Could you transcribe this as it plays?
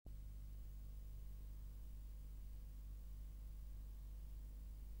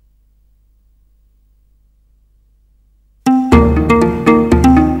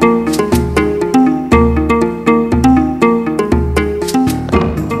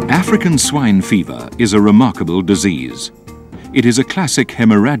African swine fever is a remarkable disease. It is a classic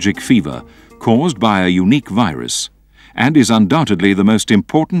hemorrhagic fever caused by a unique virus and is undoubtedly the most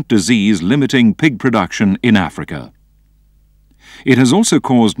important disease limiting pig production in Africa. It has also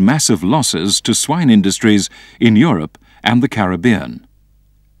caused massive losses to swine industries in Europe and the Caribbean.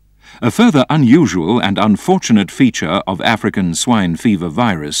 A further unusual and unfortunate feature of African swine fever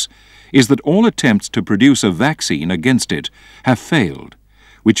virus is that all attempts to produce a vaccine against it have failed,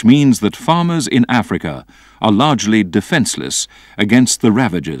 which means that farmers in Africa are largely defenseless against the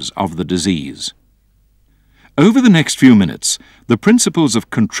ravages of the disease. Over the next few minutes, the principles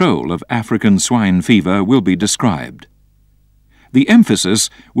of control of African swine fever will be described. The emphasis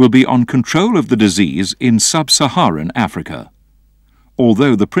will be on control of the disease in sub-Saharan Africa,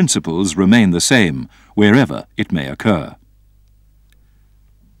 although the principles remain the same wherever it may occur.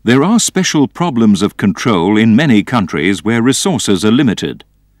 There are special problems of control in many countries where resources are limited,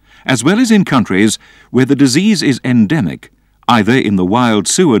 as well as in countries where the disease is endemic, either in the wild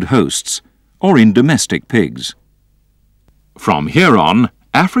suid hosts or in domestic pigs. From here on,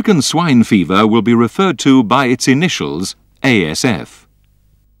 African swine fever will be referred to by its initials ASF.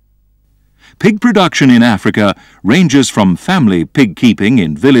 Pig production in Africa ranges from family pig keeping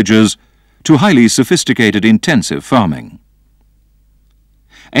in villages to highly sophisticated intensive farming.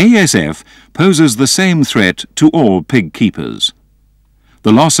 ASF poses the same threat to all pig keepers: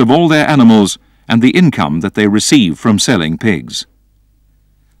 the loss of all their animals and the income that they receive from selling pigs.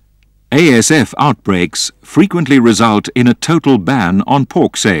 ASF outbreaks frequently result in a total ban on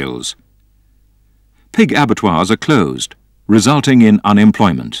pork sales. Pig abattoirs are closed, resulting in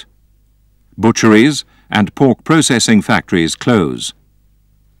unemployment. Butcheries and pork processing factories close.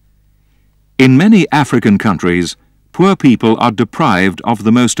 In many African countries, poor people are deprived of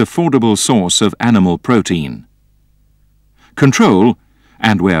the most affordable source of animal protein. Control,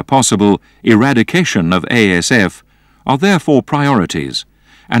 and where possible, eradication of ASF are therefore priorities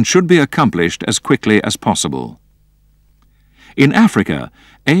and should be accomplished as quickly as possible. In Africa,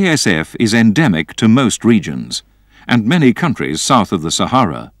 ASF is endemic to most regions and many countries south of the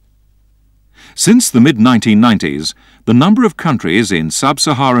Sahara. Since the mid-1990s, the number of countries in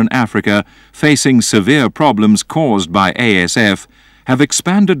sub-Saharan Africa facing severe problems caused by ASF have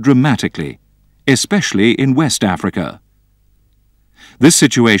expanded dramatically, especially in West Africa. This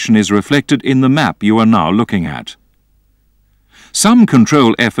situation is reflected in the map you are now looking at. Some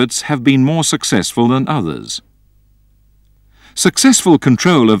control efforts have been more successful than others. Successful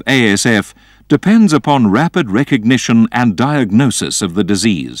control of ASF depends upon rapid recognition and diagnosis of the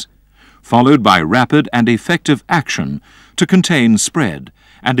disease, followed by rapid and effective action to contain spread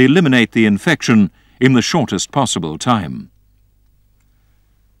and eliminate the infection in the shortest possible time.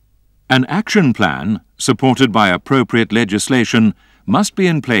 An action plan, supported by appropriate legislation, must be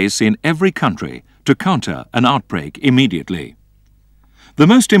in place in every country to counter an outbreak immediately. The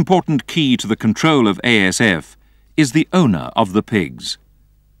most important key to the control of ASF is the owner of the pigs.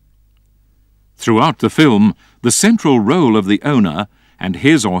 Throughout the film, the central role of the owner and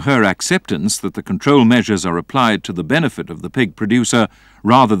his or her acceptance that the control measures are applied to the benefit of the pig producer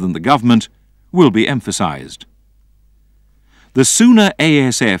rather than the government will be emphasized. The sooner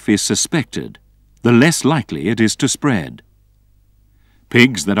ASF is suspected, the less likely it is to spread.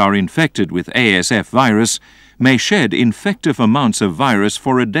 Pigs that are infected with ASF virus may shed infective amounts of virus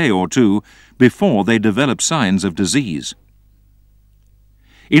for a day or two before they develop signs of disease.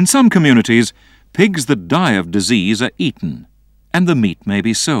 In some communities, pigs that die of disease are eaten, and the meat may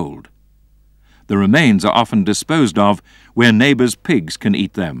be sold. The remains are often disposed of where neighbors' pigs can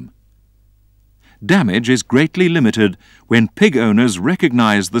eat them. Damage is greatly limited when pig owners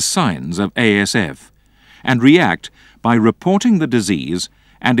recognize the signs of ASF and react by reporting the disease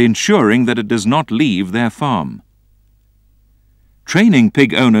and ensuring that it does not leave their farm. Training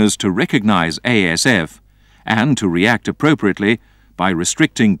pig owners to recognize ASF and to react appropriately by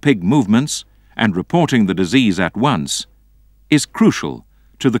restricting pig movements and reporting the disease at once is crucial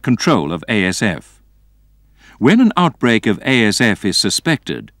to the control of ASF. When an outbreak of ASF is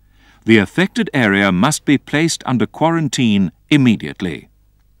suspected, the affected area must be placed under quarantine immediately.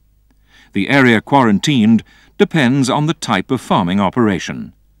 The area quarantined depends on the type of farming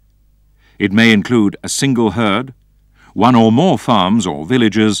operation. It may include a single herd, one or more farms or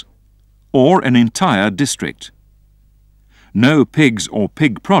villages, or an entire district. No pigs or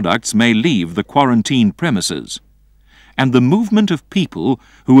pig products may leave the quarantined premises, and the movement of people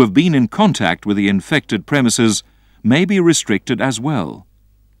who have been in contact with the infected premises may be restricted as well.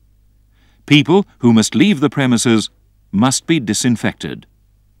 People who must leave the premises must be disinfected.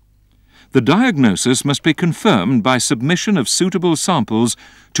 The diagnosis must be confirmed by submission of suitable samples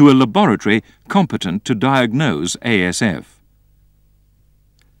to a laboratory competent to diagnose ASF.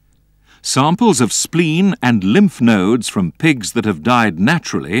 Samples of spleen and lymph nodes from pigs that have died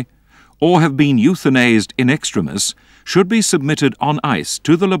naturally or have been euthanized in extremis should be submitted on ice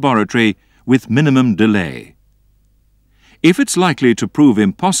to the laboratory with minimum delay. If it's likely to prove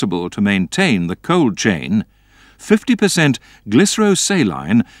impossible to maintain the cold chain, 50%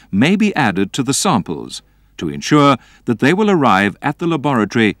 glycerosaline may be added to the samples to ensure that they will arrive at the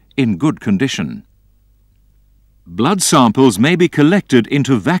laboratory in good condition. Blood samples may be collected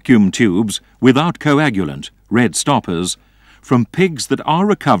into vacuum tubes without coagulant, red stoppers, from pigs that are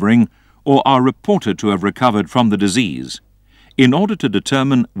recovering or are reported to have recovered from the disease, in order to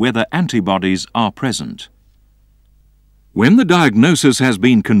determine whether antibodies are present. When the diagnosis has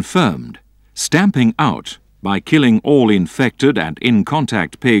been confirmed, stamping out by killing all infected and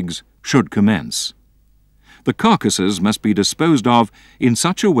in-contact pigs should commence. The carcasses must be disposed of in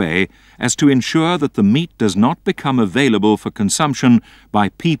such a way as to ensure that the meat does not become available for consumption by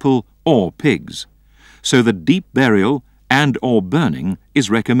people or pigs, so that deep burial and/or burning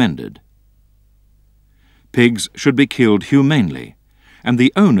is recommended. Pigs should be killed humanely, and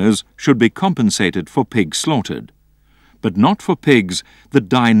the owners should be compensated for pigs slaughtered, but not for pigs that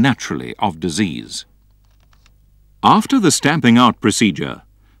die naturally of disease. After the stamping out procedure,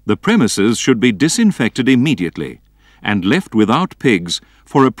 the premises should be disinfected immediately and left without pigs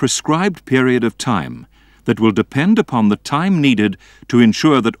for a prescribed period of time that will depend upon the time needed to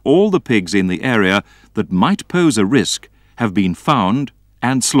ensure that all the pigs in the area that might pose a risk have been found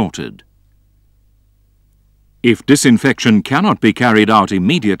and slaughtered. If disinfection cannot be carried out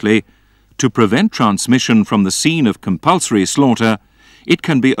immediately, to prevent transmission from the scene of compulsory slaughter, it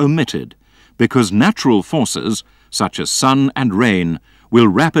can be omitted because natural forces, such as sun and rain, will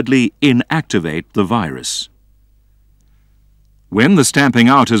rapidly inactivate the virus. When the stamping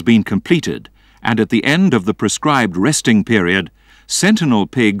out has been completed, and at the end of the prescribed resting period, sentinel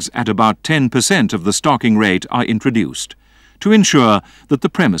pigs at about 10% of the stocking rate are introduced, to ensure that the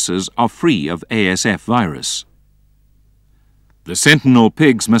premises are free of ASF virus. The sentinel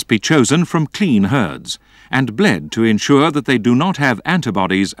pigs must be chosen from clean herds and bled to ensure that they do not have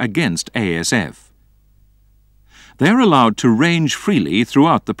antibodies against ASF. They are allowed to range freely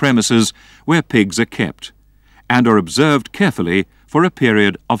throughout the premises where pigs are kept and are observed carefully for a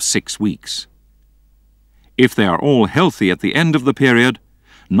period of 6 weeks. If they are all healthy at the end of the period,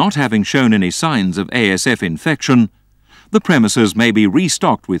 not having shown any signs of ASF infection, the premises may be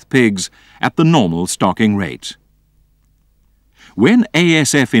restocked with pigs at the normal stocking rate. When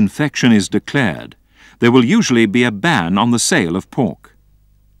ASF infection is declared, there will usually be a ban on the sale of pork.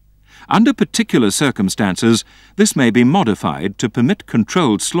 Under particular circumstances, this may be modified to permit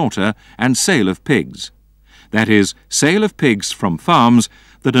controlled slaughter and sale of pigs. That is, sale of pigs from farms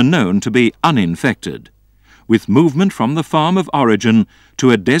that are known to be uninfected, with movement from the farm of origin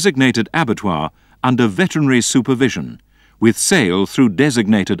to a designated abattoir under veterinary supervision, with sale through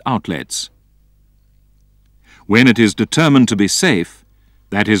designated outlets. When it is determined to be safe,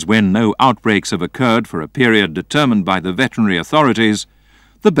 that is when no outbreaks have occurred for a period determined by the veterinary authorities,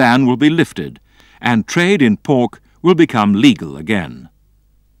 the ban will be lifted and trade in pork will become legal again.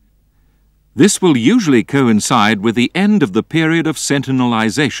 This will usually coincide with the end of the period of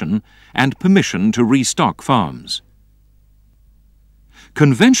sentinelization and permission to restock farms.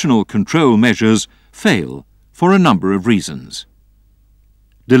 Conventional control measures fail for a number of reasons.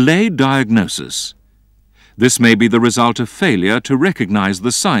 Delayed diagnosis. This may be the result of failure to recognize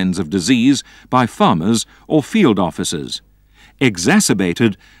the signs of disease by farmers or field officers,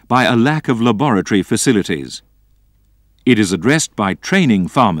 exacerbated by a lack of laboratory facilities. It is addressed by training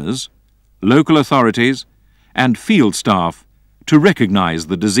farmers, local authorities, and field staff to recognize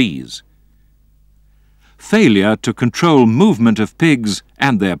the disease. Failure to control movement of pigs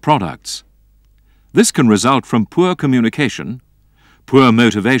and their products. This can result from poor communication, poor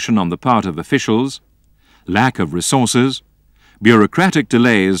motivation on the part of officials, lack of resources, bureaucratic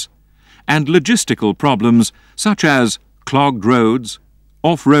delays, and logistical problems such as clogged roads,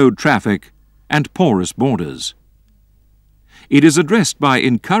 off-road traffic, and porous borders. It is addressed by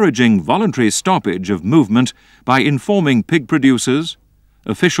encouraging voluntary stoppage of movement by informing pig producers,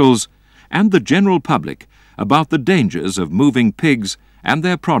 officials, and the general public about the dangers of moving pigs and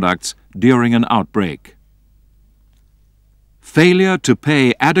their products during an outbreak. Failure to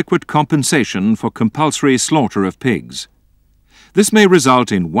pay adequate compensation for compulsory slaughter of pigs. This may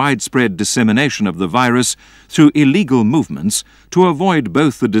result in widespread dissemination of the virus through illegal movements to avoid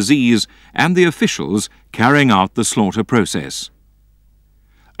both the disease and the officials carrying out the slaughter process.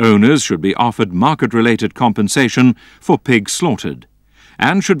 Owners should be offered market-related compensation for pigs slaughtered,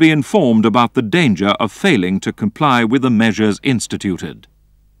 and should be informed about the danger of failing to comply with the measures instituted.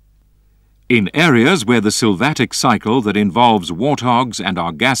 In areas where the sylvatic cycle that involves warthogs and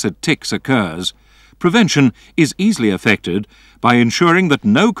argasid ticks occurs, prevention is easily effected by ensuring that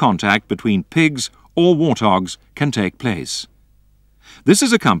no contact between pigs or warthogs can take place. This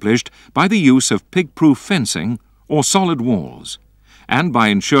is accomplished by the use of pig-proof fencing or solid walls, and by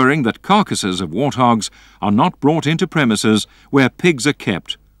ensuring that carcasses of warthogs are not brought into premises where pigs are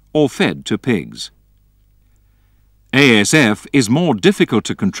kept or fed to pigs. ASF is more difficult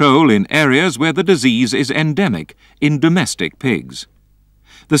to control in areas where the disease is endemic in domestic pigs.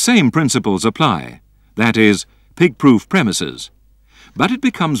 The same principles apply, that is, pig-proof premises, but it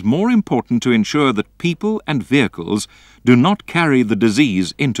becomes more important to ensure that people and vehicles do not carry the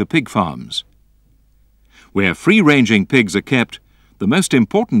disease into pig farms. Where free-ranging pigs are kept, the most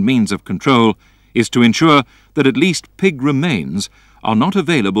important means of control is to ensure that at least pig remains are not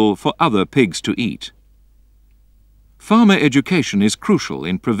available for other pigs to eat. Farmer education is crucial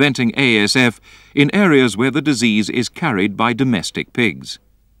in preventing ASF in areas where the disease is carried by domestic pigs.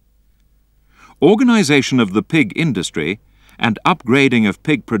 Organisation of the pig industry and upgrading of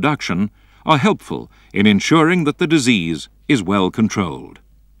pig production are helpful in ensuring that the disease is well controlled.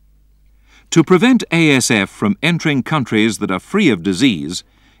 To prevent ASF from entering countries that are free of disease,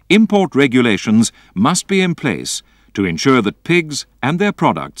 import regulations must be in place to ensure that pigs and their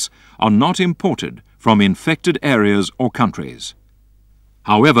products are not imported from infected areas or countries.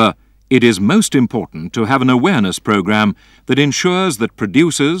 However, it is most important to have an awareness program that ensures that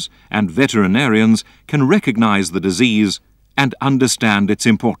producers and veterinarians can recognize the disease and understand its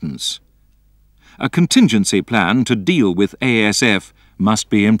importance. A contingency plan to deal with ASF must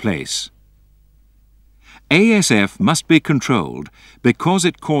be in place. ASF must be controlled because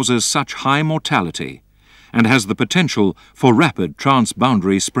it causes such high mortality and has the potential for rapid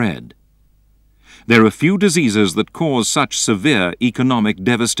transboundary spread. There are few diseases that cause such severe economic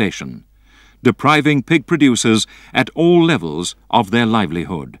devastation, depriving pig producers at all levels of their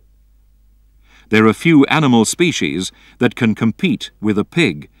livelihood. There are few animal species that can compete with a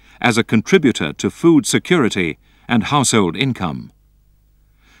pig as a contributor to food security and household income.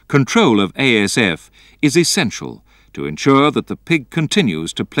 Control of ASF is essential to ensure that the pig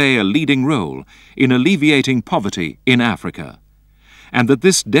continues to play a leading role in alleviating poverty in Africa, and that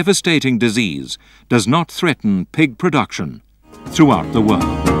this devastating disease does not threaten pig production throughout the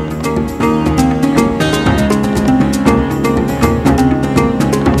world.